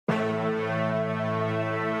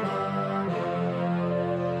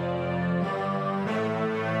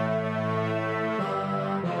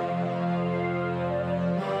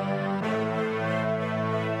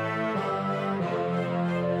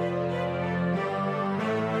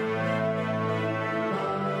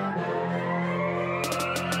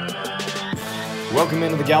Welcome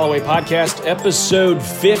into the Gallo-Way Podcast, episode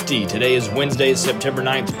 50. Today is Wednesday, September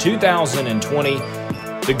 9th, 2020.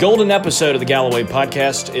 The golden episode of the Gallo-Way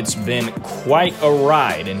Podcast. It's been quite a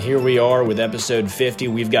ride, and here we are with episode 50.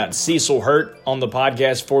 We've got Cecil Hurt on the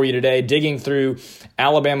podcast for you today, digging through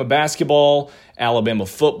Alabama basketball, Alabama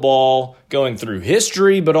football, going through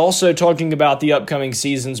history, but also talking about the upcoming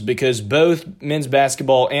seasons because both men's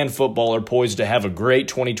basketball and football are poised to have a great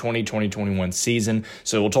 2020-2021 season.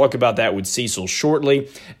 So we'll talk about that with Cecil shortly.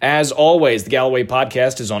 As always, the Gallo-Way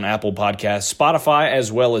Podcast is on Apple Podcasts, Spotify,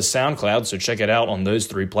 as well as SoundCloud, so check it out on those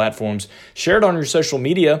three platforms. Share it on your social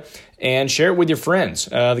media and share it with your friends.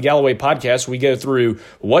 The Gallo-Way Podcast, we go through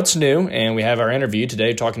what's new, and we have our interview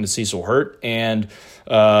today talking to Cecil Hurt, and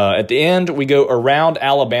at the end, we go around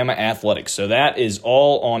Alabama athletics. So that is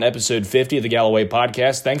all on episode 50 of the Gallo-Way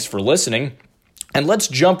Podcast. Thanks for listening. And let's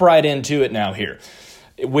jump right into it now here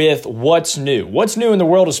with what's new. What's new in the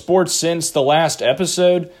world of sports since the last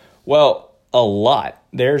episode? Well, a lot.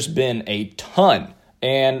 There's been a ton.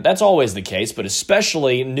 And that's always the case, but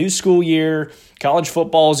especially new school year, college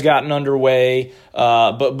football has gotten underway.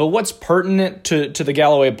 But what's pertinent to the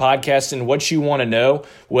Gallo-Way Podcast and what you want to know?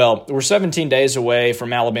 Well, we're 17 days away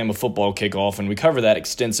from Alabama football kickoff, and we cover that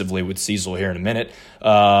extensively with Cecil here in a minute.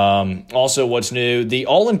 Also, what's new? The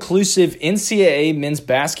all-inclusive NCAA men's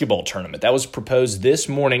basketball tournament. That was proposed this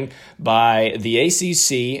morning by the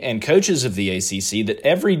ACC and coaches of the ACC that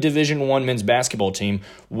every Division I men's basketball team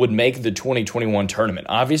would make the 2021 tournament.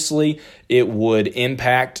 Obviously, it would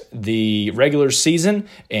impact the regular season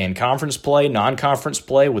and conference play, non-conference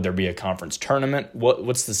play. Would there be a conference tournament?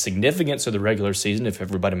 What's the significance of the regular season if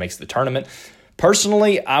everybody makes the tournament?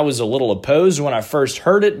 Personally, I was a little opposed when I first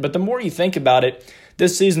heard it, but the more you think about it,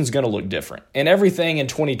 this season's going to look different. And everything in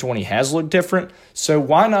 2020 has looked different, so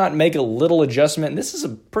why not make a little adjustment? This is a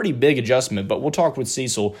pretty big adjustment, but we'll talk with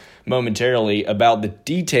Cecil momentarily about the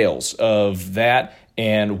details of that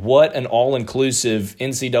and what an all-inclusive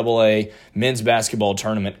NCAA men's basketball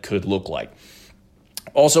tournament could look like.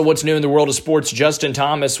 Also, what's new in the world of sports, Justin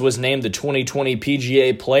Thomas was named the 2020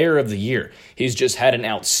 PGA Player of the Year. He's just had an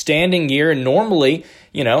outstanding year, and normally,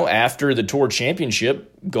 after the Tour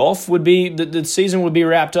Championship, golf would be, the season would be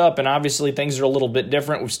wrapped up, and obviously things are a little bit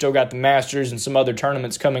different. We've still got the Masters and some other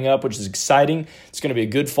tournaments coming up, which is exciting. It's going to be a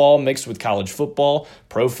good fall mixed with college football.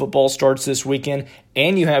 Pro football starts this weekend,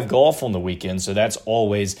 and you have golf on the weekend, so that's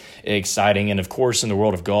always exciting. And of course, in the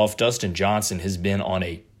world of golf, Dustin Johnson has been on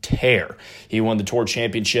a tear. He won the Tour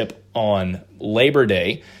Championship on Labor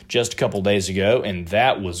Day just a couple days ago, and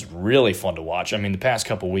that was really fun to watch. I mean, the past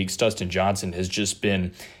couple weeks, Dustin Johnson has just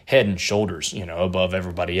been head and shoulders, above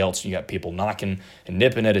everybody else. You got people knocking and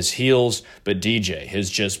nipping at his heels, but DJ has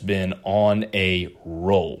just been on a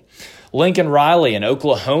roll. Lincoln Riley in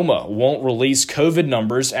Oklahoma won't release COVID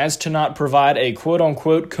numbers as to not provide a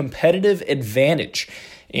quote-unquote competitive advantage.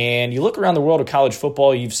 And you look around the world of college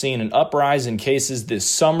football, you've seen an uprise in cases this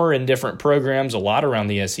summer in different programs, a lot around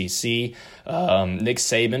the SEC. Nick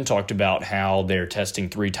Saban talked about how they're testing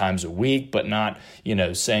 3 times a week, but not,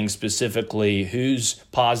 saying specifically who's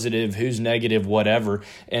positive, who's negative, whatever.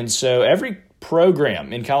 And so every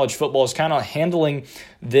program in college football is kind of handling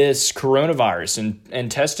this coronavirus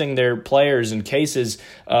and testing their players and cases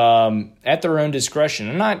at their own discretion.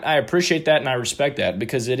 And I appreciate that and I respect that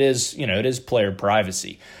because it is player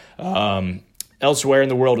privacy. Elsewhere in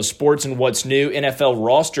the world of sports and what's new, NFL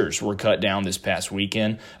rosters were cut down this past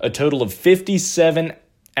weekend. A total of 57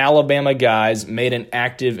 Alabama guys made an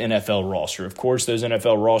active NFL roster. Of course, those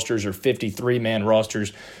NFL rosters are 53-man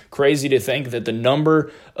rosters. Crazy to think that the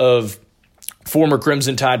number of former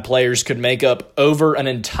Crimson Tide players could make up over an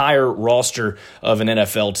entire roster of an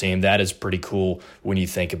NFL team. That is pretty cool when you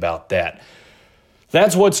think about that.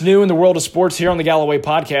 That's what's new in the world of sports here on the Gallo-Way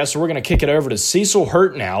Podcast. So we're going to kick it over to Cecil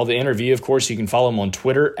Hurt now, the interview. Of course, you can follow him on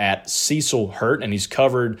Twitter at Cecil Hurt, and he's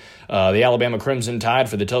covered the Alabama Crimson Tide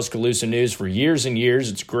for the Tuscaloosa News for years and years.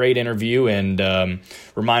 It's a great interview, and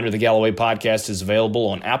reminder, the Gallo-Way Podcast is available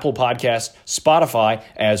on Apple Podcasts, Spotify,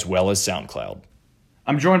 as well as SoundCloud.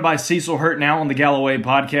 I'm joined by Cecil Hurt now on the Gallo-Way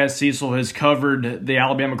Podcast. Cecil has covered the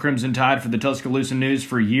Alabama Crimson Tide for the Tuscaloosa News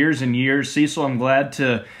for years and years. Cecil, I'm glad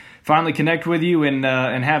to finally connect with you and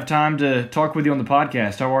have time to talk with you on the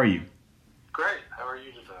podcast. How are you? Great. How are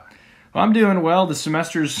you today? Well, I'm doing well. The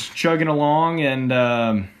semester's chugging along, and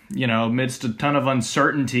amidst a ton of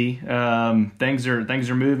uncertainty, things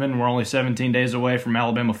are moving. We're only 17 days away from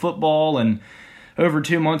Alabama football and over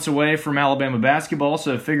 2 months away from Alabama basketball,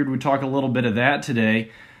 so I figured we'd talk a little bit of that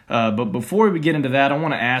today. But before we get into that, I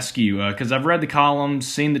want to ask you, because I've read the columns,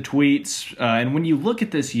 seen the tweets, and when you look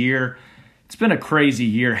at this year, it's been a crazy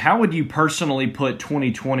year. How would you personally put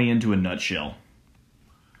 2020 into a nutshell?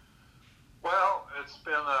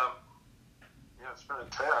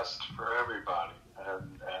 test for everybody,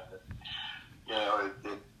 and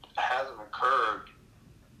it hasn't occurred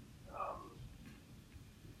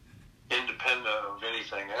independent of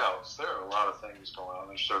anything else. There are a lot of things going on.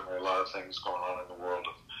 There's certainly a lot of things going on in the world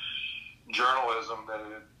of journalism that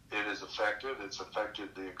it has affected. It's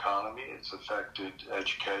affected the economy. It's affected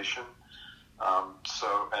education.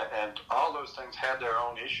 And all those things had their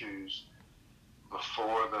own issues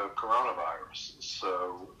before the coronavirus.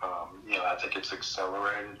 So, I think it's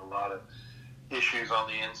accelerated a lot of issues on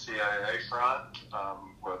the NCAA front,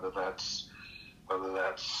 whether that's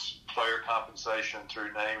player compensation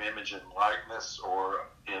through name, image, and likeness, or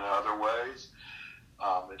in other ways.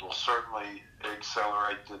 It will certainly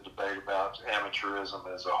accelerate the debate about amateurism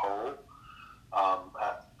as a whole.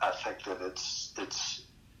 I think that it's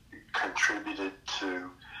contributed to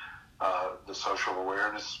the social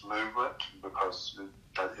awareness movement, because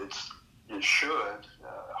it should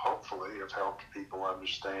hopefully have helped people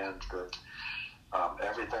understand that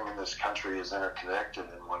everything in this country is interconnected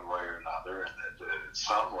in one way or another, and that at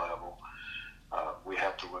some level we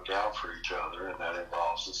have to look out for each other, and that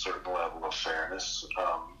involves a certain level of fairness.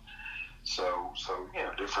 So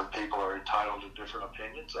different people are entitled to different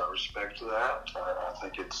opinions. I respect that. I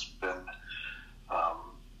think it's been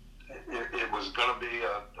it was going to be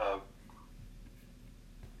a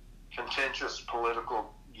contentious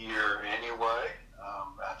political year anyway.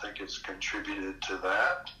 I think it's contributed to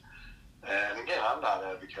that. And again, I'm not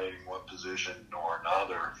advocating one position nor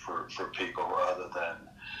another for people, other than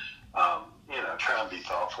try and be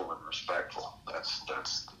thoughtful and respectful. That's the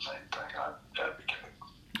main thing I advocate.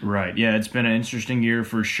 Right. Yeah, it's been an interesting year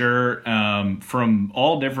for sure, from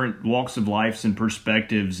all different walks of life and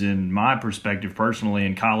perspectives. In my perspective, personally,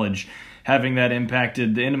 in college, having that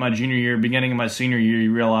impacted the end of my junior year, beginning of my senior year,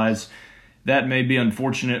 you realize that may be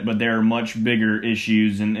unfortunate, but there are much bigger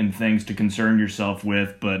issues and things to concern yourself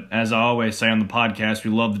with. But as I always say on the podcast, we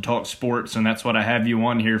love to talk sports, and that's what I have you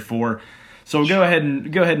on here for. So we'll go ahead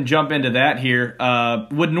and jump into that here.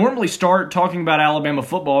 Would normally start talking about Alabama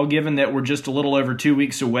football, given that we're just a little over 2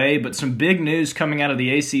 weeks away, but some big news coming out of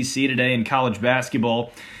the ACC today in college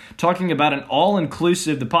basketball, talking about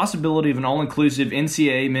the possibility of an all-inclusive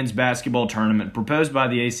NCAA men's basketball tournament proposed by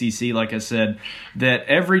the ACC, like I said, that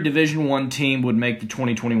every Division I team would make the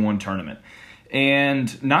 2021 tournament.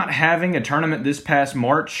 And not having a tournament this past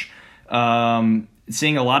March,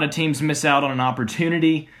 seeing a lot of teams miss out on an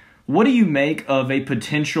opportunity. What do you make of a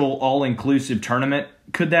potential all-inclusive tournament?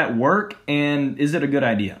 Could that work, and is it a good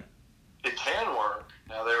idea? It can work.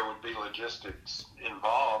 Now, there would be logistics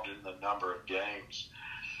involved in the number of games.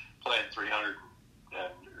 Playing 300,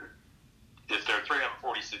 and if there are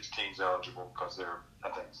 346 teams eligible, because there are, I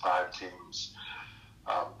think, 5 teams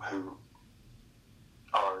who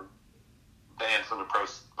are banned from the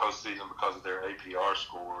postseason because of their APR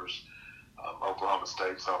scores. Oklahoma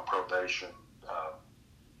State's on probation.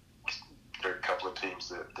 There are a couple of teams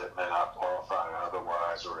that may not qualify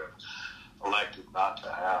otherwise, or have elected not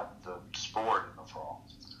to have the sport in the fall.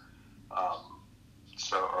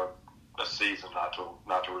 A season not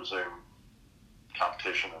to resume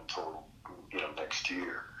competition until next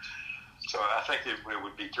year. So I think it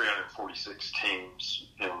would be 346 teams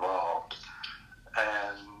involved,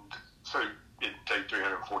 and so it'd take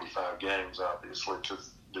 345 games, obviously, to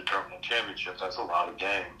determine a championship. That's a lot of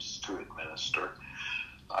games to administer.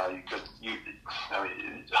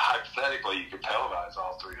 Hypothetically, you could televise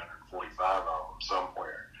all 345 of them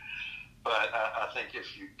somewhere. But I think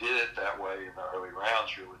if you did it that way in the early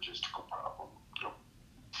rounds, your logistical problem.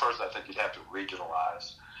 First, I think you'd have to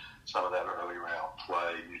regionalize some of that early round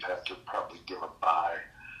play. You'd have to probably give a bye,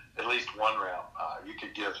 at least one round bye. You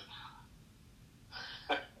could give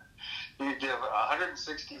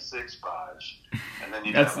 166 byes, and then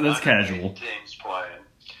you'd have that's casual teams playing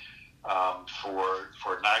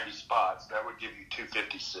for 90 spots. That would give you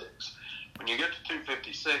 256. When you get to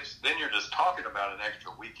 256, then you're just talking about an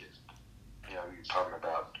extra weekend. You're talking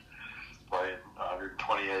about playing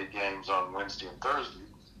 128 games on Wednesday and Thursday.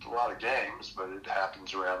 It's a lot of games, but it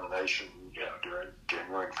happens around the nation, during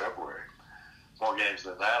January and February. More games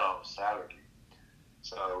than that on a Saturday.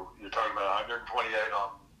 So you're talking about 128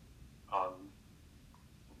 on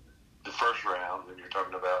the first round, and you're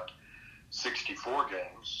talking about 64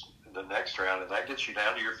 games in the next round, and that gets you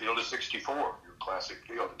down to your field of 64, your classic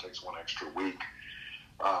field. It takes one extra week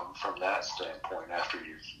from that standpoint after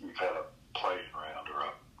you've had a playing round or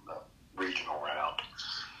a regional round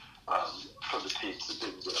for the teams that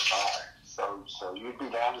didn't get a bye. So you'd be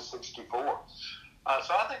down to 64.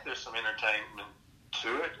 So I think there's some entertainment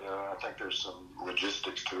to it. I think there's some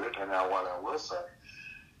logistics to it. And now what I will say,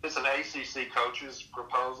 it's an ACC coach's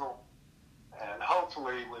proposal, And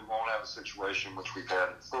hopefully we won't have a situation which we've had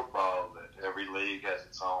in football, that every league has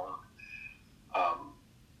its own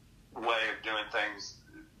way of doing things.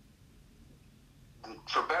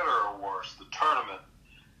 For better or worse, the tournament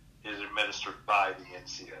is administered by the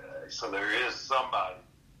NCAA. So there is somebody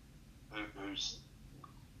who's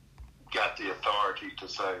got the authority to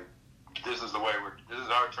say, this is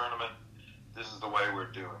our tournament, this is the way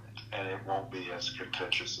we're doing it, and it won't be as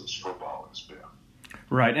contentious as football has been.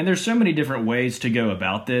 Right, and there's so many different ways to go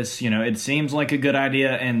about this. It seems like a good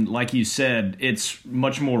idea, and like you said, it's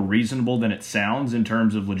much more reasonable than it sounds in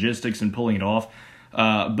terms of logistics and pulling it off.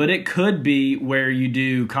 But it could be where you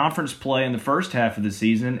do conference play in the first half of the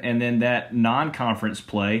season, and then that non-conference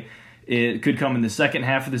play, it could come in the second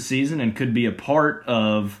half of the season and could be a part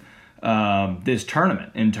of this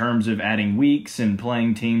tournament in terms of adding weeks and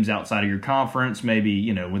playing teams outside of your conference,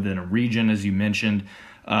 maybe, within a region, as you mentioned.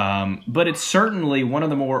 But it's certainly one of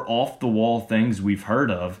the more off-the-wall things we've heard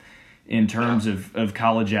of in terms of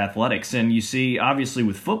college athletics. And you see, obviously,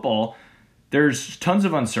 with football, there's tons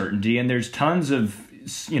of uncertainty, and there's tons of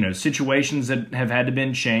situations that have had to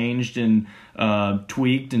been changed and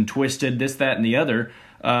tweaked and twisted, this, that, and the other.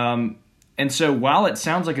 And so while it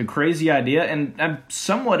sounds like a crazy idea, and I'm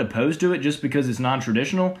somewhat opposed to it just because it's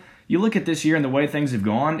non-traditional, you look at this year and the way things have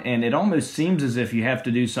gone, and it almost seems as if you have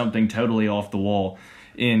to do something totally off the wall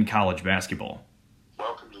in college basketball.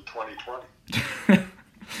 Welcome to 2020.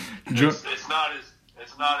 It's not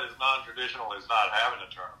as non-traditional as not having a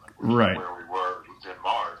tournament, which right. is where we were in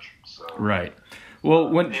March. So right. Well,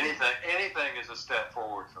 when anything is a step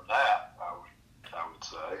forward from that, I would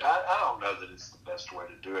say. I don't know that it's the best way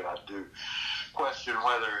to do it. I do question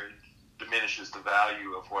whether it diminishes the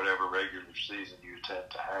value of whatever regular season you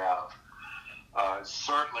attempt to have. It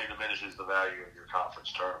certainly diminishes the value of your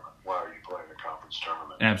conference tournament. Why are you playing a conference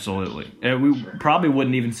tournament? Absolutely. We probably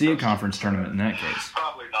wouldn't even see a conference tournament in that case.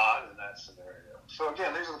 Probably not in that scenario. So,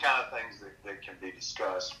 again, these are the kind of things that can be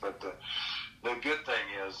discussed. But the good thing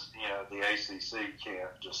is, the ACC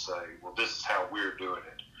can't just say, well, this is how we're doing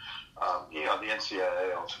it. The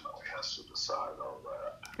NCAA ultimately has to decide all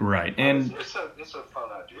that. Right. And it's a fun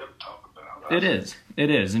idea to talk about. It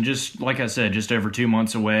is. And just like I said, just over 2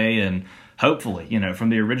 months away, and hopefully, from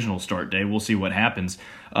the original start date, we'll see what happens.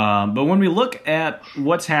 But when we look at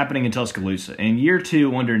what's happening in Tuscaloosa in year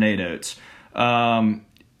 2 under Nate Oates,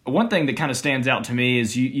 one thing that kind of stands out to me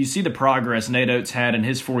is you see the progress Nate Oates had in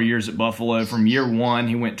his 4 years at Buffalo. From year 1,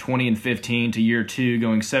 he went 20-15 to year 2,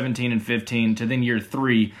 going 17-15 to then year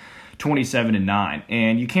 3, 27-9.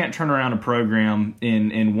 And you can't turn around a program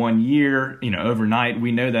in 1 year, overnight.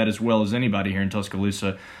 We know that as well as anybody here in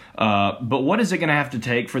Tuscaloosa. But what is it going to have to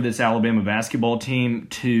take for this Alabama basketball team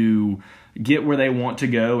to get where they want to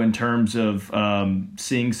go in terms of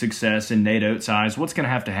seeing success in Nate Oates' eyes? What's going to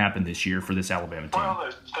have to happen this year for this Alabama team? Well,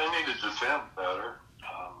 they need to defend better.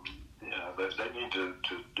 They need to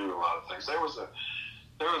do a lot of things. There was an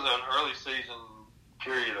early season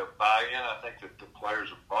period of buy-in. I think that the players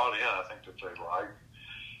have bought in. I think that they like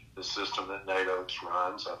the system that Nate Oates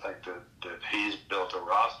runs. I think that he's built a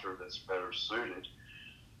roster that's better suited.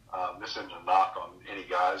 This isn't a knock on any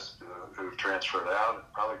guys who've transferred out and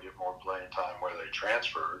probably get more playing time where they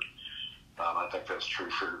transferred. I think that's true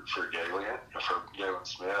for Galen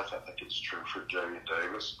Smith. I think it's true for Jaden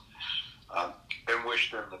Davis. And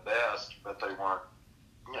wish them the best, but they weren't,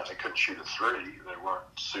 they couldn't shoot a three. They weren't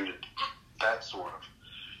suited that sort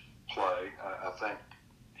of play. I think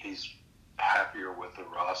he's happier with the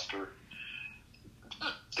roster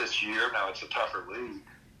this year. Now, it's a tougher league,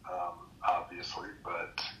 obviously,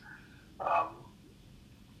 but a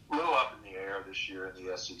little up in the air this year in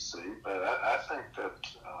the SEC. But I think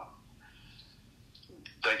that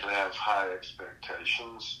they can have high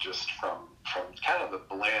expectations just from kind of the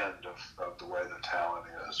blend of the way the talent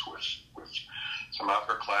is, with some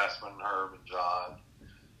upperclassmen, Herb and John,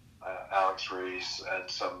 Alex Reese, and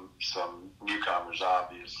some newcomers,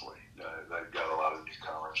 obviously. They've got a lot of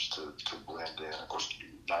newcomers to blend in. Of course,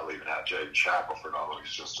 not leaving out Jaden Shackelford, although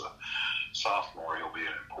he's just a sophomore. He'll be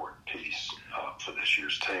an important piece for this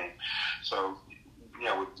year's team. So,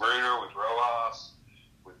 with Bruder, with Rojas,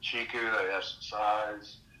 with Chiku, they have some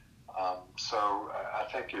size. So I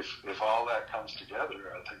think if all that comes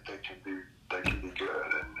together, I think they can be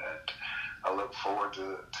good, and I look forward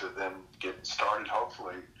to them getting started.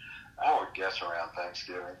 Hopefully, I would guess around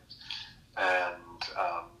Thanksgiving, and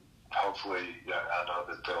hopefully, I know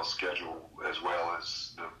that they'll schedule as well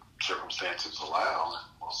as the circumstances allow, and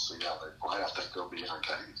we'll see how they play. I think they'll be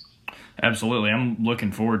entertaining. Absolutely. I'm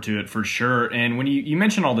looking forward to it for sure. And when you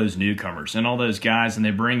mention all those newcomers and all those guys, and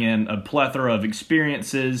they bring in a plethora of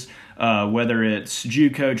experiences, whether it's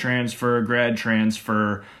JUCO transfer, grad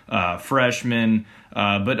transfer, freshmen,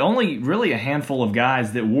 but only really a handful of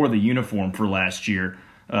guys that wore the uniform for last year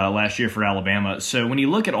for Alabama. So when you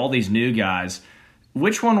look at all these new guys,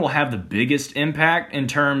 which one will have the biggest impact in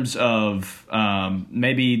terms of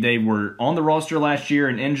maybe they were on the roster last year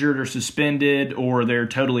and injured or suspended, or they're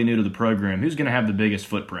totally new to the program? Who's going to have the biggest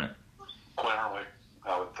footprint? Clearly,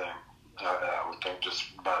 I would think. I would think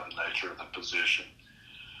just by the nature of the position,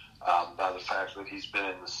 by the fact that he's been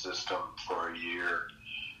in the system for a year.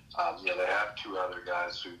 They have two other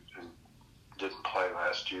guys who didn't play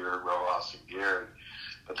last year, Rojas and Gary,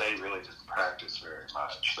 but they really didn't practice very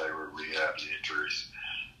much. They were rehabbing injuries.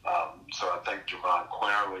 So I think Javon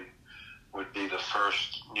Quinterly would be the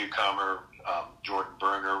first newcomer. Jordan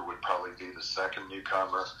Bruner would probably be the second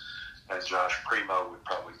newcomer, and Josh Primo would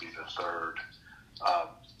probably be the third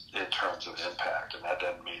in terms of impact. And that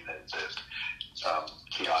doesn't mean that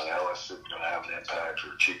Keon Ellis isn't going to have an impact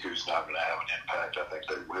or Chiku's not going to have an impact. I think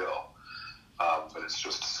they will. But it's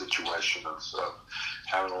just a situation of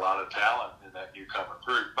having a lot of talent in that newcomer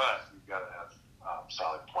group. But you've got to have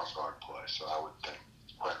solid point guard play. So I would think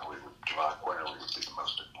Javon Quinterly would be the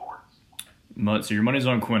most important. So your money's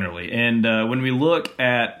on Quinterly. And when we look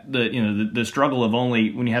at the struggle of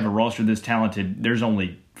only when you have a roster this talented, there's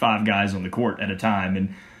only 5 guys on the court at a time.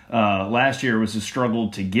 And last year was a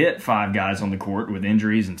struggle to get 5 guys on the court with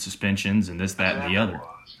injuries and suspensions and this, that, and the other.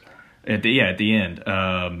 At the end,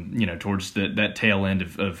 towards that tail end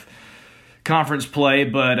of conference play.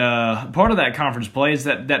 But part of that conference play is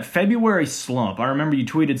that February slump. I remember you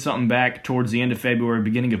tweeted something back towards the end of February,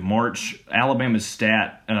 beginning of March, Alabama's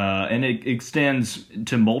stat, and it extends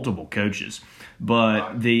to multiple coaches.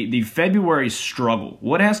 But the February struggle,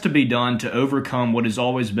 what has to be done to overcome what has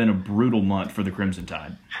always been a brutal month for the Crimson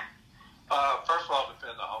Tide? First of all,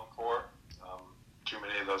 defend the home court. Too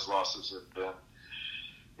many of those losses have been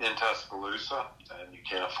in Tuscaloosa, and you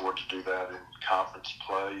can't afford to do that in conference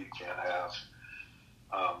play. You can't have,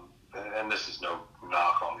 and this is no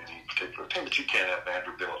knock on any particular team, but you can't have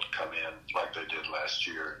Vanderbilt come in like they did last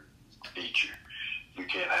year and beat you. You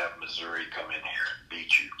can't have Missouri come in here and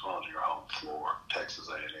beat you on your home floor, Texas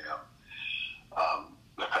A&M,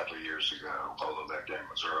 a couple of years ago, although that game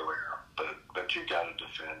was earlier. But you got to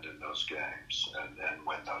defend in those games and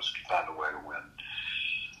win those, find a way to win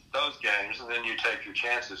those games, and then you take your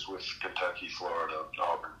chances with Kentucky, Florida,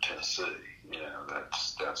 Auburn, Tennessee.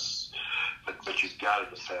 But you've got to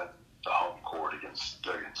defend the home court against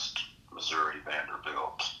Missouri,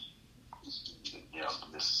 Vanderbilt,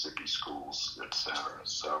 the Mississippi schools, etc.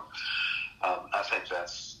 So I think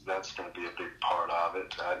that's going to be a big part of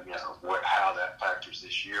it. How that factors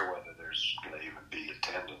this year, whether there's going to even be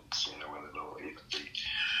attendance, whether there'll even be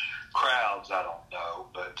crowds, I don't know.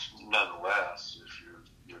 But nonetheless, if you've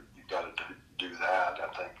got to do that. I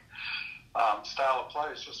think style of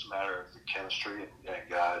play is just a matter of the chemistry and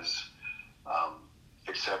guys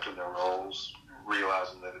accepting their roles,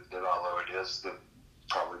 realizing that although it is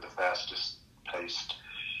probably the fastest paced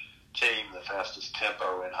team, the fastest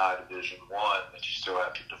tempo in high Division I, that you still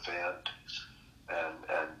have to defend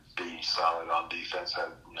and be solid on defense.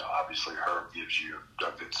 Obviously Herb gives you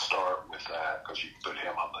a good start with that because you can put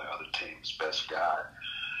him on the other team's best guy,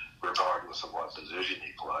 regardless of what position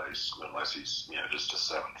he plays, unless he's just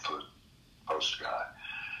a 7-foot post guy.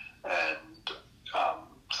 And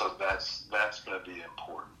so that's going to be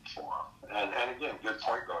important for him. And again, good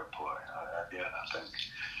point guard play.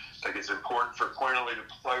 I think it's important for Quinterly to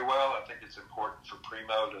play well. I think it's important for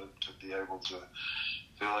Primo to be able to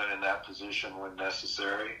fill in that position when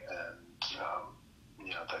necessary. And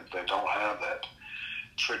they don't have that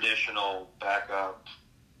traditional backup,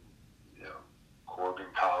 Corbin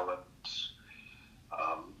Collins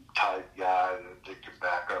type guy that could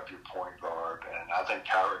back up your point guard. And I think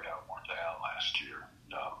Kyra got worn down last year.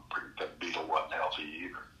 Beetle wasn't healthy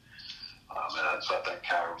either. So I think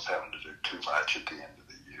Kyra was having to do too much at the end of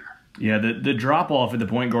the year. Yeah, the drop-off at the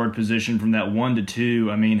point guard position from that 1 to 2,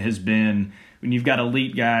 has been, when you've got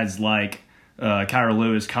elite guys like Kyra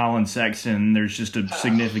Lewis, Colin Sexton, there's just a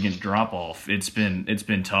significant drop-off. It's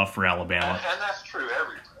been tough for Alabama. And that's true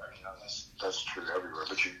everywhere. That's true everywhere.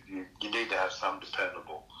 But you need to have some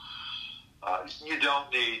dependable. You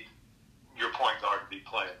don't need your point guard to be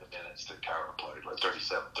playing the minutes that Kyra played, like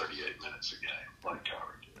 37, 38 minutes a game, like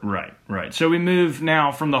Kyra did. Right. So we move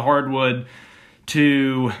now from the hardwood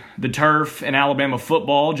to the turf and Alabama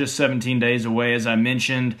football, just 17 days away, as I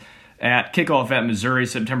mentioned. at kickoff at Missouri,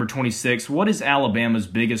 September 26th. What is Alabama's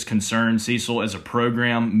biggest concern, Cecil, as a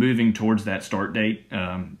program moving towards that start date?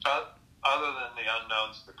 Other than the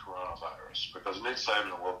unknowns of the coronavirus, because Nick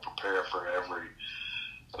Saban will prepare for every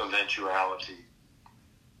eventuality,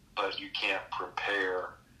 but you can't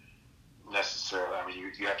prepare necessarily. I mean,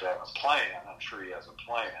 you have to have a plan. I'm sure he has a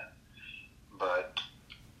plan, but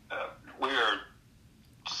we're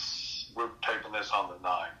taping this on the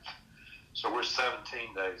 9th, so we're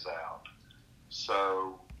 17 days out.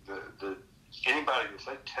 So anybody, if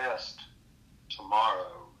they test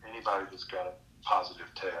tomorrow, anybody that's got a positive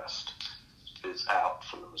test is out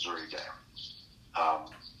for the Missouri game.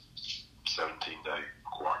 17-day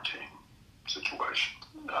quarantine situation.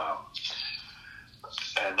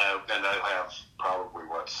 And they'll have probably,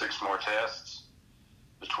 6 more tests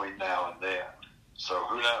between now and then. So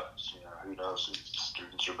who knows? Who knows if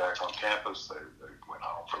students are back on campus? They went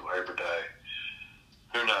home for Labor Day.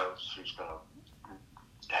 Who knows who's going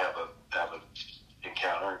to have an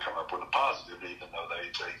encounter and come up with a positive, even though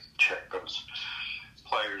they check those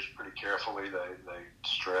players pretty carefully. They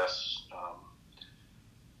stress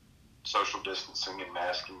social distancing and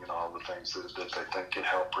masking and all the things that they think can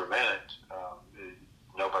help prevent it.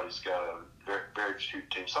 Nobody's got very, very few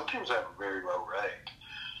teams. Some teams have a very low rate,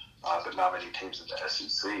 but not many teams in the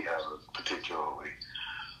SEC have a particularly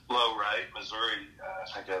low rate. Missouri,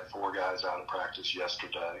 I think, had 4 guys out of practice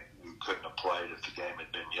yesterday who couldn't have played if the game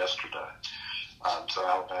had been yesterday. So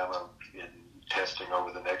Alabama, in testing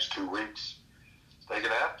over the next 2 weeks, they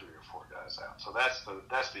could have 3 or 4 guys out. So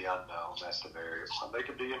that's the unknown. That's the variable. And they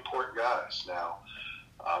could be important guys. Now,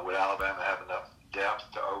 would Alabama have enough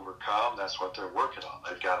depth to overcome? That's what they're working on.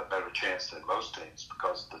 They've got a better chance than most teams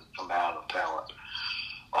because of the amount of talent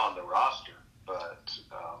on the roster. But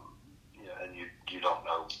and you don't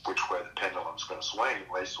know which way the pendulum's going to swing. It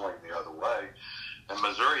may swing the other way. And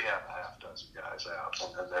Missouri have a half dozen guys out,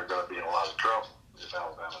 and then they're going to be in a lot of trouble if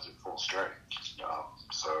Alabama's at full strength.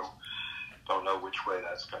 So don't know which way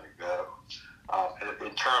that's going to go.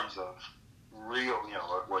 In terms of real,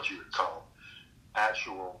 what you would call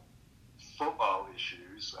actual football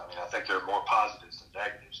issues, I mean, I think there are more positives than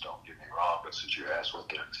negatives, don't get me wrong, but since you asked what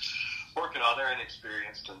they're working on, they're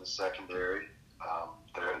inexperienced in the secondary.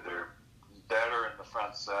 They're better in the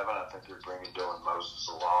front 7. I think they're bringing Dylan Moses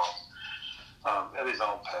along at his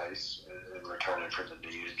own pace and returning from the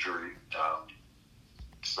knee injury.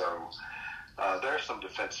 So there are some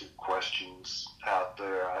defensive questions out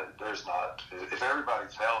there. There's not, if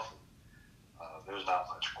everybody's healthy, there's not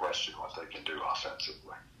much question what they can do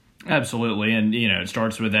offensively. Absolutely, and it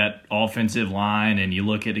starts with that offensive line, and you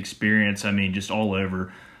look at experience. I mean, just all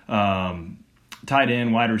over, tight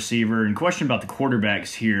end, wide receiver, and question about the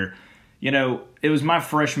quarterbacks here. It was my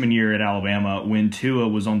freshman year at Alabama when Tua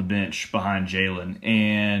was on the bench behind Jalen,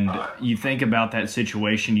 and you think about that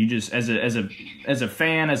situation. You just, as a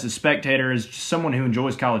fan, as a spectator, as someone who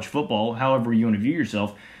enjoys college football, however you want to view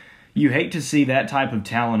yourself, you hate to see that type of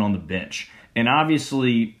talent on the bench. And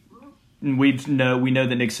obviously, we know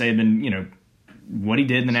that Nick Saban, what he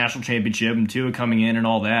did in the national championship and Tua coming in and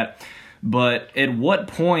all that. But at what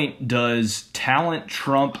point does talent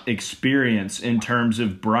trump experience in terms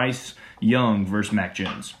of Bryce Young versus Mac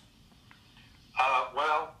Jones?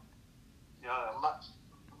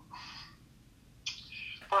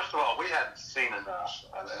 First of all, we hadn't seen enough.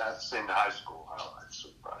 I mean, I've seen the high school highlights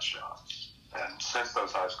of Bryce Young. And since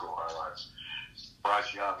those high school highlights,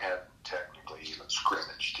 Bryce Young hadn't technically even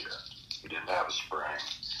scrimmaged yet. He didn't have a spring.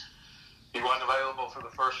 He wasn't available for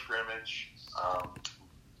the first scrimmage.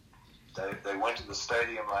 They went to the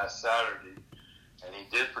stadium last Saturday, and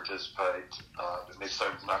he did participate. But Nick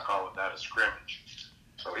Saban's not calling that a scrimmage.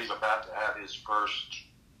 So he's about to have his first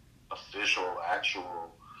official,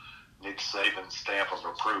 actual Nick Saban stamp of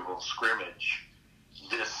approval scrimmage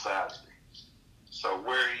this Saturday. So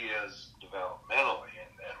where he is developmentally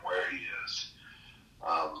and where he is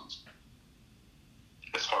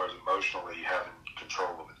as far as emotionally having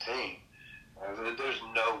control of a team, there's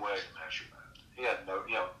no way to measure that. He had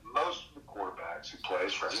most of the quarterbacks who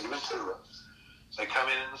plays for even Tua, they come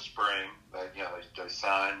in the spring, they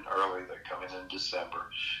sign early, they come in December,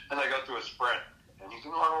 and they go through a sprint. And you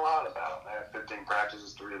can learn a lot about them. They have 15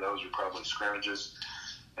 practices, 3 of those are probably scrimmages,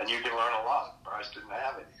 and you can learn a lot. Bryce didn't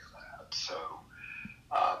have any of that. So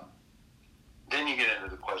then you get into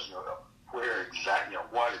the question of where exactly,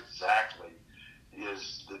 what exactly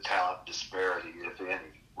is the talent disparity, if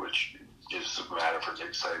any, which is a matter for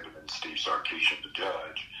Nick Saban and Steve Sarkisian to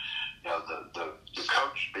judge. The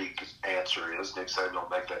coach speak answer is Nick Saban will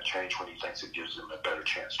make that change when he thinks it gives him a better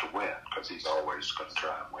chance to win, because he's always going to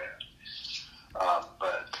try and win.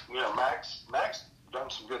 But Max done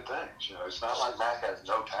some good things. You know, it's not like Mac has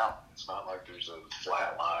no talent. It's not like there's a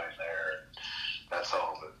flat line there. That's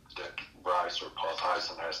all that Bryce or Paul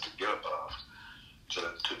Tyson has to get above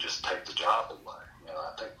to just take the job away. You know,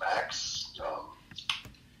 I think Mac's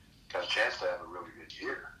got a chance to have a really good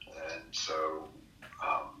year, and so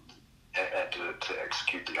and to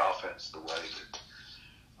execute the offense the way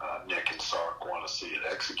that Nick and Sark want to see it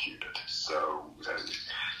executed. So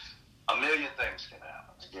a million things can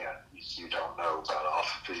happen. Again, you don't know about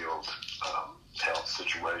off-field health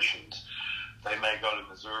situations. They may go to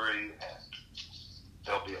Missouri and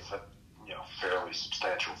they'll be a fairly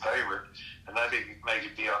substantial favorite, and they may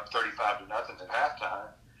be up 35-0 at halftime,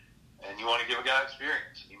 and you want to give a guy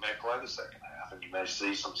experience, and you may play the second half, and you may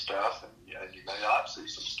see some stuff, and you may not see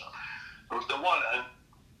some stuff. The one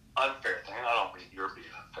unfair thing, I don't mean you're being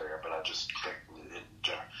unfair, but I just think in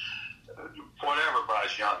general, whatever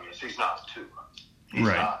Bryce Young is, he's not Tua. He's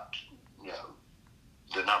right. not,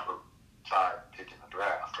 the number 5 pick in the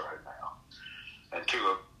draft right now. And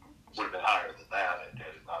Tua would have been higher than that had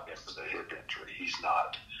it not been for the hip injury. He's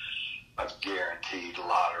not a guaranteed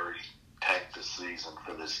lottery tank this season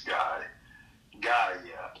for this guy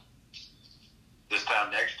yet. This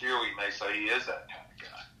time next year, we may say he is that kind of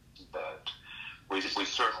guy. But we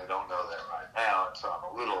certainly don't know that right now. And so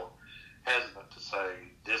I'm a little hesitant to say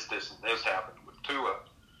this, and this happened with Tua.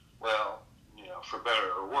 Well, for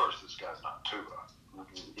better or worse, this guy's not Tua.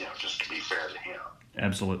 Just to be fair to him.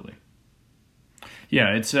 Absolutely.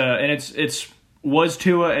 Yeah, it's was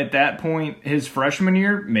Tua at that point his freshman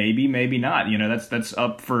year? Maybe not. That's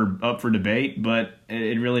up for debate, but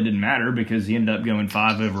it really didn't matter because he ended up going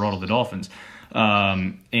 5 overall to the Dolphins.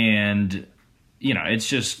 It's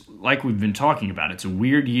just like we've been talking about. It's a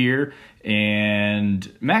weird year,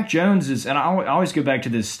 and Mac Jones is, and I always go back to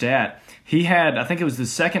this stat. He had, I think it was the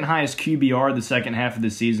second highest QBR the second half of the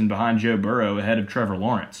season behind Joe Burrow, ahead of Trevor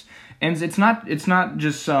Lawrence. And it's not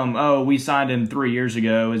just some, we signed him 3 years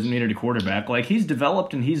ago as needed a quarterback. Like, he's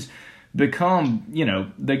developed and he's become,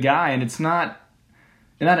 the guy. And it's not,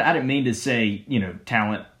 and I didn't mean to say,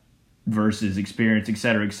 talent versus experience, et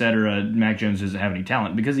cetera, Mac Jones doesn't have any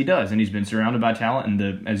talent, because he does, and he's been surrounded by talent.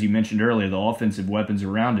 And as you mentioned earlier, the offensive weapons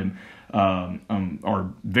around him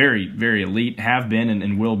are very, very elite, have been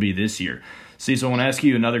and will be this year. Cecil, I want to ask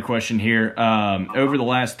you another question here. Over the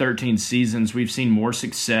last 13 seasons, we've seen more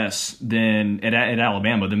success than at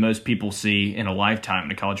Alabama than most people see in a lifetime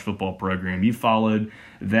in a college football program. You followed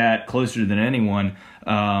that closer than anyone.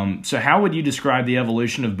 So how would you describe the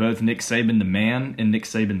evolution of both Nick Saban the man and Nick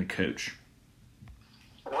Saban the coach?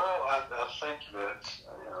 Well, I think that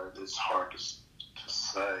it's hard to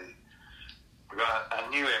say. I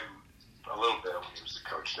knew him a little bit when he was the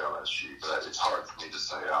coach at LSU, but it's hard for me to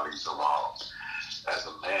say how he's evolved as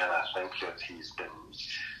a man. I think that he's been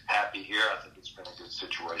happy here. I think it's been a good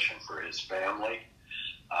situation for his family.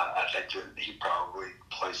 I think that he probably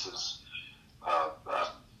places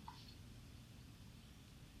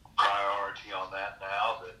priority on that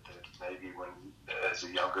now, that maybe when, as a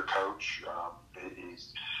younger coach,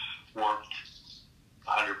 he's worked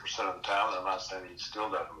 100% of the time. And I'm not saying he still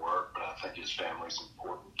doesn't work, but I think his family's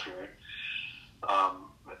important to him.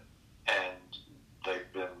 And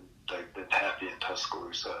they've been happy in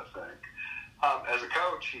Tuscaloosa, I think. As a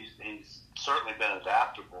coach, he's certainly been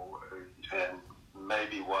adaptable, and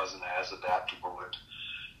maybe wasn't as adaptable at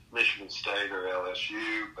Michigan State or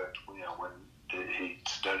LSU. But when he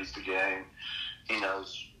studies the game, he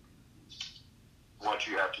knows what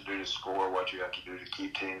you have to do to score, what you have to do to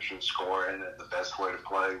keep teams from scoring, and the best way to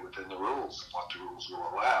play within the rules and what the rules will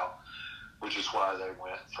allow. Which is why they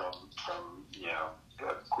went from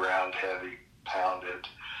a ground-heavy, pounded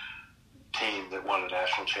team that won a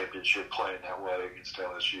national championship playing that way against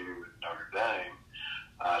LSU and Notre Dame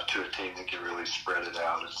to a team that can really spread it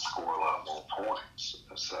out and score a lot more points.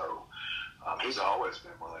 So he's always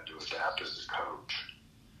been willing to adapt as a coach.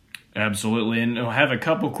 Absolutely, and I'll have a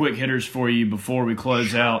couple quick hitters for you before we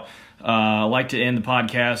close out. I'd like to end the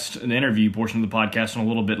podcast, the interview portion of the podcast, on a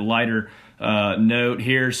little bit lighter note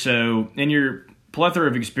here. So, in your plethora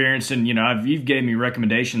of experience, and you've gave me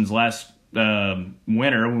recommendations last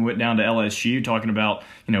winter when we went down to LSU, talking about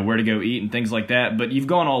where to go eat and things like that. But you've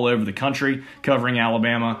gone all over the country covering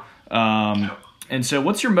Alabama, and so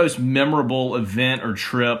what's your most memorable event or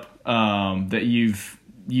trip that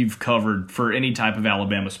you've covered for any type of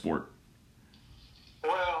Alabama sport?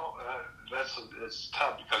 Well, it's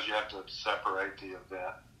tough because you have to separate the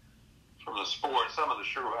event from the sport. Some of the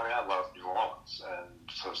I love New Orleans, and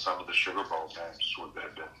so some of the Sugar Bowl games would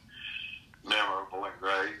have been memorable and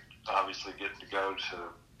great. Obviously, getting to go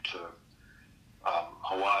to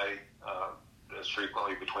Hawaii as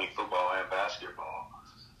frequently between football and basketball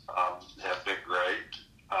have been great.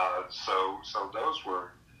 So those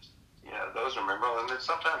were, those are memorable. And then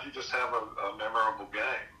sometimes you just have a memorable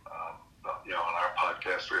game. On our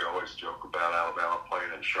podcast, we always joke about Alabama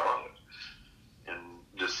playing in Charlotte in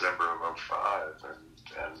December of '05,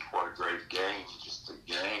 and what a great game, just a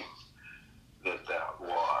game that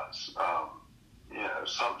was.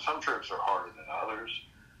 Some trips are harder than others,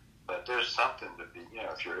 but there's something to be,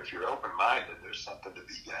 if you're open-minded, there's something to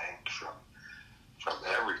be gained from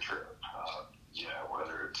every trip.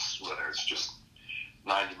 Whether it's just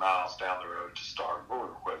 90 miles down the road to Starkville,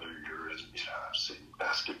 or whether you're in, seeing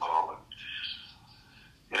basketball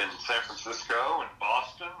in San Francisco and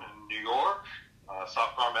Boston and New York. Saw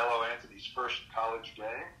Carmelo Anthony's first college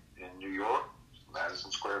game in New York,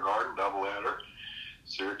 Madison Square Garden, doubleheader.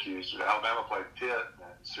 Alabama played Pitt,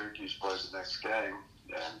 and Syracuse played the next game,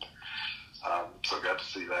 and so got to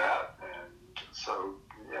see that. And so,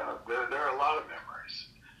 there are a lot of memories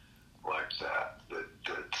like that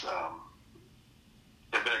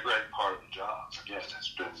have been a great part of the job. Again,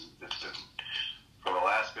 it's been from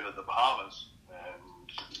Alaska to the Bahamas,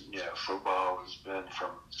 and football has been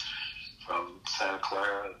from Santa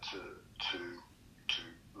Clara to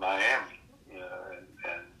Miami,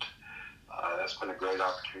 and that's been a great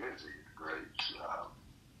opportunity, a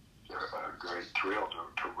great thrill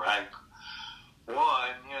to rank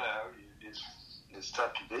one. It's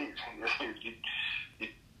tough to beat. You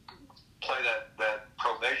play that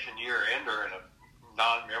probation year ender in a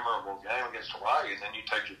non-memorable game against Hawaii, and then you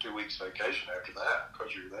take your 2 weeks vacation after that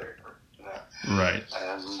because you're there. Right.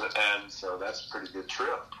 And so that's a pretty good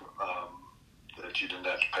trip that you didn't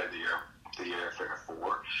have to pay the airfare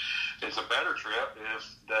for. It's a better trip if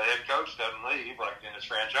the head coach doesn't leave, like Dennis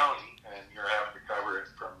Franchione, and you're having to cover it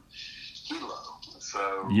from Hilo.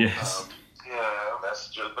 So yes.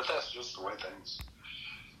 That's just the way things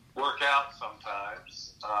work out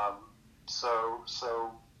sometimes.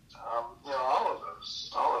 All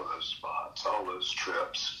of those spots, all those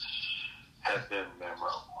trips have been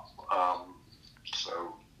memorable.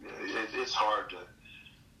 So it's hard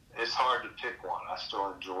to pick one. I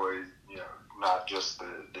still enjoy, not just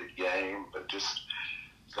the game, but just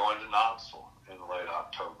going to Knoxville in late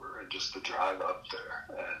October and just the drive up there,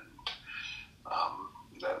 and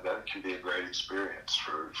that can be a great experience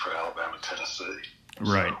for Alabama, Tennessee.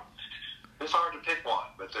 Right. So it's hard to pick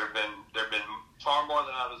one, but there've been far more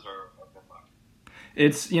than I deserve. I've been lucky.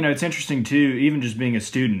 It's interesting too, even just being a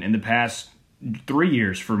student in the past 3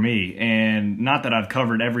 years for me, and not that I've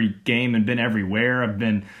covered every game and been everywhere. I've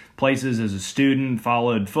been places as a student,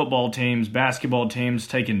 followed football teams, basketball teams,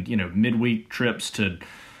 taken midweek trips to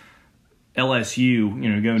LSU,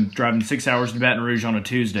 going driving 6 hours to Baton Rouge on a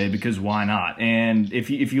Tuesday because why not? And if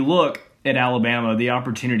you look at Alabama, the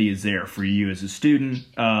opportunity is there for you as a student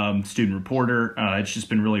reporter. It's just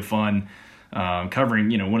been really fun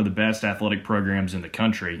covering one of the best athletic programs in the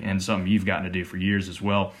country, and something you've gotten to do for years as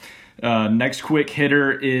well. Next quick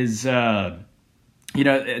hitter is, Saban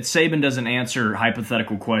doesn't answer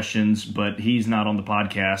hypothetical questions, but he's not on the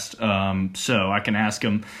podcast, so I can ask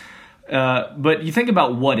him. But you think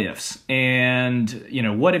about what ifs, and,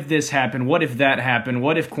 what if this happened? What if that happened?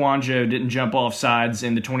 What if Quanjo didn't jump off sides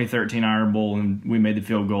in the 2013 Iron Bowl and we made the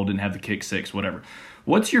field goal, didn't have the kick six, whatever?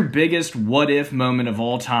 What's your biggest what if moment of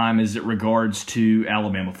all time as it regards to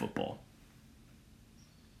Alabama football?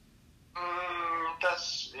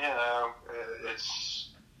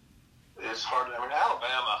 It's hard. I mean,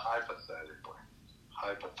 Alabama,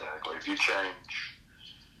 hypothetically, if you change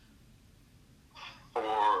 4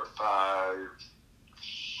 or 5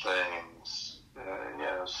 things,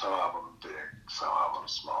 some of them big, some of them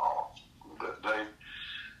small, they've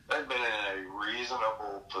been in a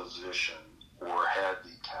reasonable position or had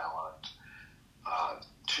the talent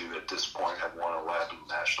to, at this point, have won 11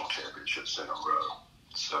 national championships in a row.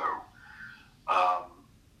 So,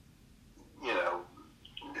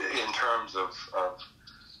 in terms of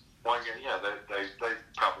one game, they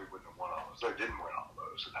probably wouldn't have won all those. They didn't win all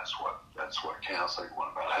those, and that's what counts. They won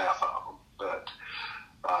about half of them, but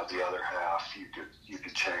the other half you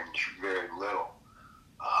could change very little,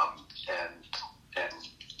 and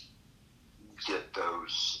get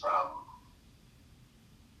those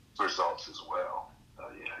results as well.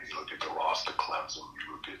 You look at the loss to Clemson.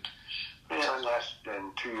 You look at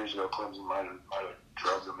and 2 years ago, Clemson might have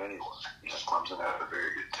drugged them anyway. Clemson had a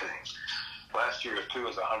very good team. Last year, if Tua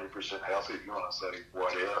is 100% healthy, if you want to say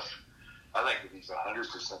what if, I think if he's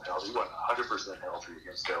 100% healthy, he wasn't 100% healthy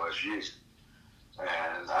against LSU.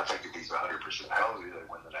 And I think if he's 100% healthy, they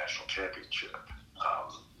win the national championship.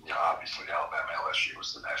 Obviously, Alabama LSU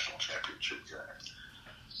was the national championship game.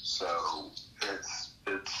 So it's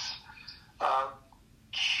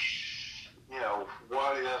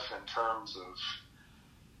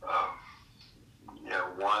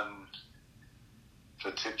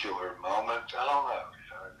particular moment, I don't know.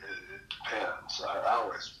 It depends. I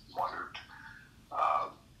always wondered,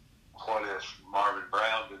 what if Marvin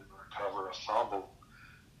Brown didn't recover a fumble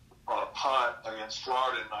on a punt against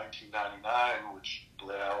Florida in 1999, which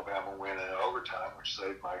let Alabama win in overtime, which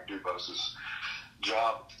saved Mike Dubos's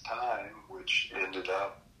job at the time, which ended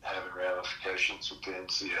up having ramifications with the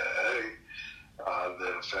NCAA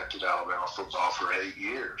that affected Alabama football for 8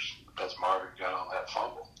 years because Marvin got on that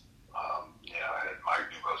fumble. Had Mike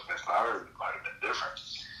Dubose been fired, it might have been different.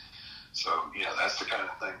 So, that's the kind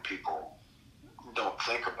of thing people don't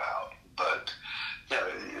think about. But,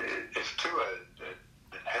 if Tua had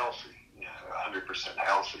been healthy, 100%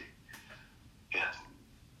 healthy in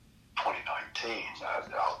 2019,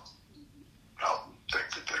 I'll think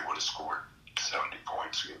that they would have scored 70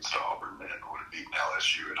 points against Auburn and would have beaten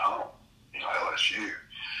LSU at home. LSU,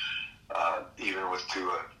 even with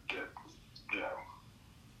Tua,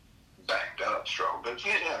 banged up, strong. But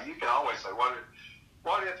you can always say, what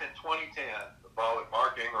if in 2010 the ball that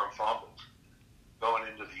Mark Ingram fumbled going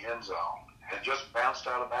into the end zone had just bounced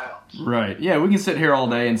out of bounds? Right. Yeah, we can sit here all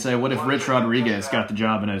day and say, what if Rich Rodriguez got the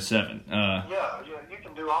job in 2007? You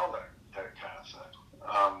can do all that kind of thing.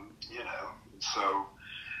 So,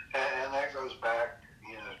 and that goes back,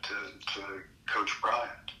 to Coach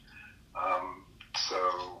Bryant.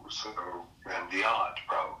 And beyond,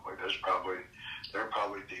 probably. There are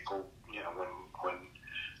probably people, when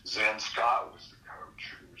Zen Scott was the coach,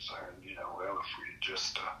 who were saying, well, if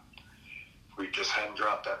we just hadn't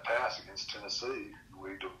dropped that pass against Tennessee,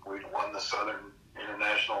 we'd won the Southern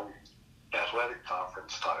International Athletic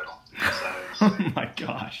Conference title. Oh my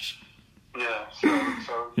gosh. Yeah, so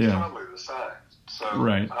it's probably the same. So,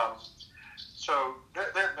 right. So there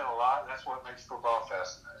have been a lot. That's what makes football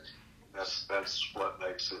fascinating. That's what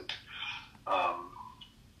makes it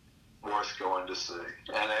worth going to see.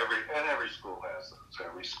 And every school has those.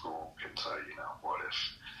 Every school can say, what if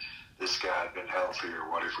this guy had been healthy, or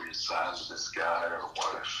what if we had signed this guy, or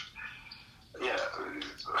what if,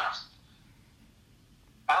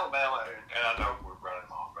 Alabama, and I know we're running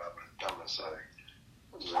long, but I'm going to say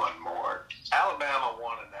one more. Alabama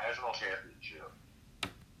won a national championship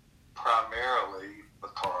primarily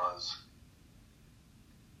because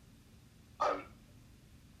an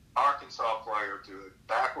Arkansas player threw a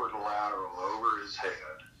backward lateral over his head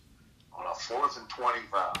on a 4th and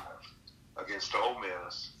 25 against Ole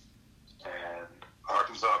Miss, and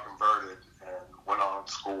Arkansas converted and went on and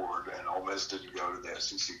scored, and Ole Miss didn't go to the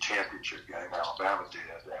SEC championship game. Alabama did,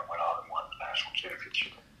 and went on and won the national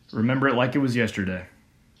championship. Remember it like it was yesterday.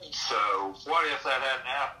 So what if that hadn't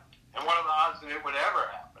happened? And what are the odds that it would ever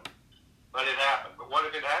happen? But it happened. But what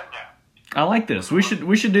if it hadn't happened? I like this. We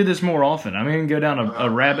should do this more often. I mean, go down a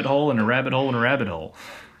rabbit hole and a rabbit hole and a rabbit hole.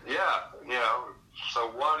 Yeah, so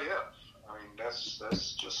what if? I mean,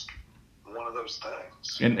 that's just one of those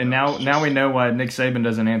things. And now we know why Nick Saban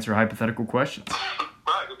doesn't answer hypothetical questions.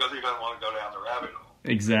 Right, because he doesn't want to go down the rabbit hole.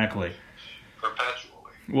 Exactly. Perpetually.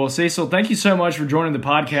 Well, Cecil, thank you so much for joining the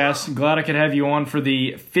podcast. Glad I could have you on for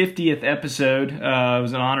the 50th episode. It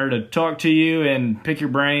was an honor to talk to you and pick your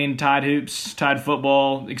brain, Tide hoops, Tide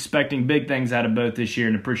football, expecting big things out of both this year,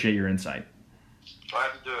 and appreciate your insight.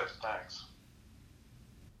 Glad to do it. Thanks.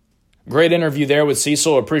 Great interview there with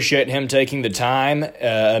Cecil. Appreciate him taking the time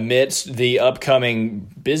amidst the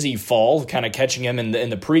upcoming busy fall, kind of catching him in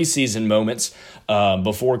the preseason moments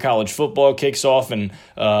before college football kicks off. And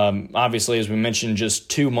obviously, as we mentioned, just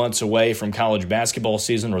 2 months away from college basketball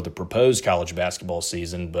season, or the proposed college basketball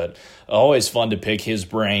season. But always fun to pick his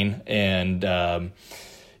brain and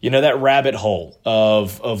that rabbit hole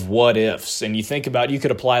of what ifs. And you think about, you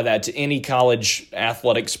could apply that to any college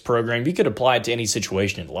athletics program. You could apply it to any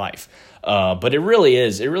situation in life. But it really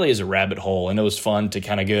is a rabbit hole. And it was fun to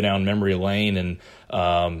kind of go down memory lane and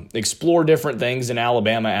explore different things in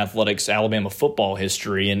Alabama athletics, Alabama football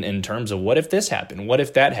history in terms of what if this happened? What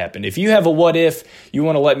if that happened? If you have a what if, you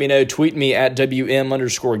want to let me know, tweet me at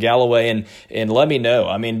WM_Gallo-Way and let me know.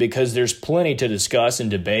 I mean, because there's plenty to discuss and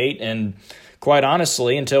debate, and quite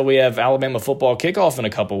honestly, until we have Alabama football kickoff in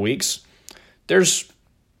a couple weeks, there's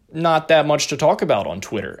not that much to talk about on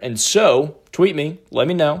Twitter. And so, tweet me, let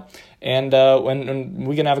me know, and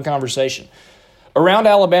we can have a conversation. Around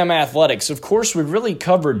Alabama athletics, of course, we've really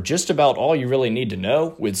covered just about all you really need to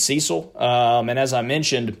know with Cecil. And as I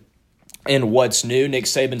mentioned in What's New, Nick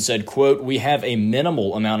Saban said, quote, "We have a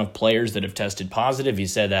minimal amount of players that have tested positive." He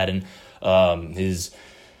said that in his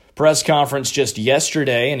press conference just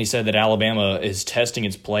yesterday, and he said that Alabama is testing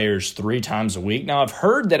its players 3 times a week. Now, I've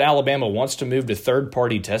heard that Alabama wants to move to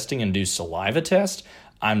third-party testing and do saliva tests.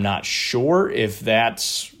 I'm not sure if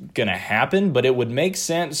that's going to happen, but it would make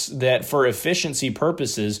sense that for efficiency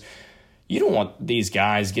purposes, you don't want these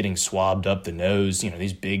guys getting swabbed up the nose,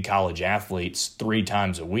 these big college athletes 3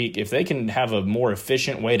 times a week. If they can have a more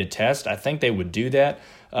efficient way to test, I think they would do that.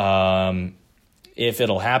 If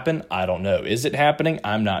it'll happen, I don't know. Is it happening?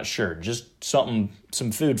 I'm not sure. Just some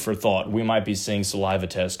food for thought. We might be seeing saliva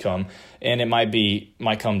tests come, and it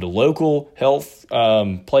might come to local health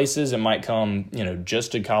places. It might come,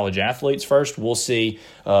 just to college athletes first. We'll see.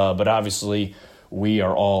 But obviously, we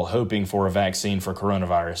are all hoping for a vaccine for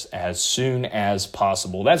coronavirus as soon as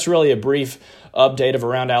possible. That's really a brief update of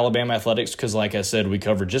Around Alabama Athletics because, like I said, we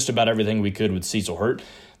covered just about everything we could with Cecil Hurt.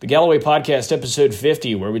 The Gallo-Way Podcast, episode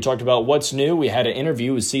 50, where we talked about what's new. We had an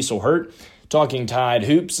interview with Cecil Hurt, talking Tide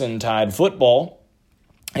hoops and Tide football.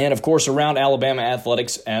 And, of course, Around Alabama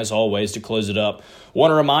Athletics, as always, to close it up. Want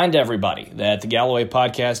to remind everybody that the Gallo-Way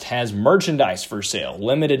Podcast has merchandise for sale.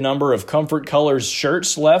 Limited number of Comfort Colors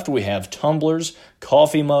shirts left. We have tumblers,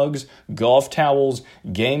 coffee mugs, golf towels,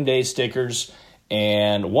 game day stickers,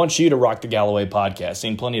 and want you to rock the Gallo-Way Podcast.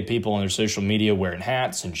 Seen plenty of people on their social media wearing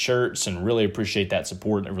hats and shirts, and really appreciate that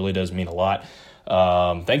support. It really does mean a lot.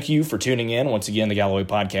 Thank you for tuning in. Once again, the Gallo-Way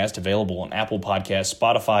Podcast available on Apple Podcasts,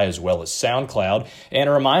 Spotify, as well as SoundCloud. And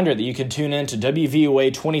a reminder that you can tune in to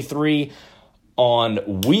WVOA 23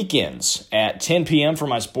 on weekends at 10 p.m. for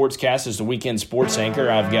my sportscast as the weekend sports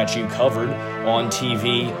anchor. I've got you covered on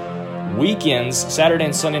TV. Weekends, Saturday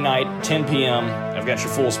and Sunday night, 10 p.m. I've got your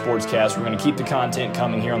full sportscast. We're going to keep the content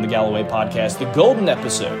coming here on the Gallo-Way Podcast. The golden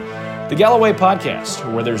episode, the Gallo-Way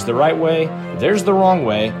Podcast, where there's the right way, there's the wrong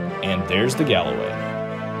way, and there's the Gallo-Way.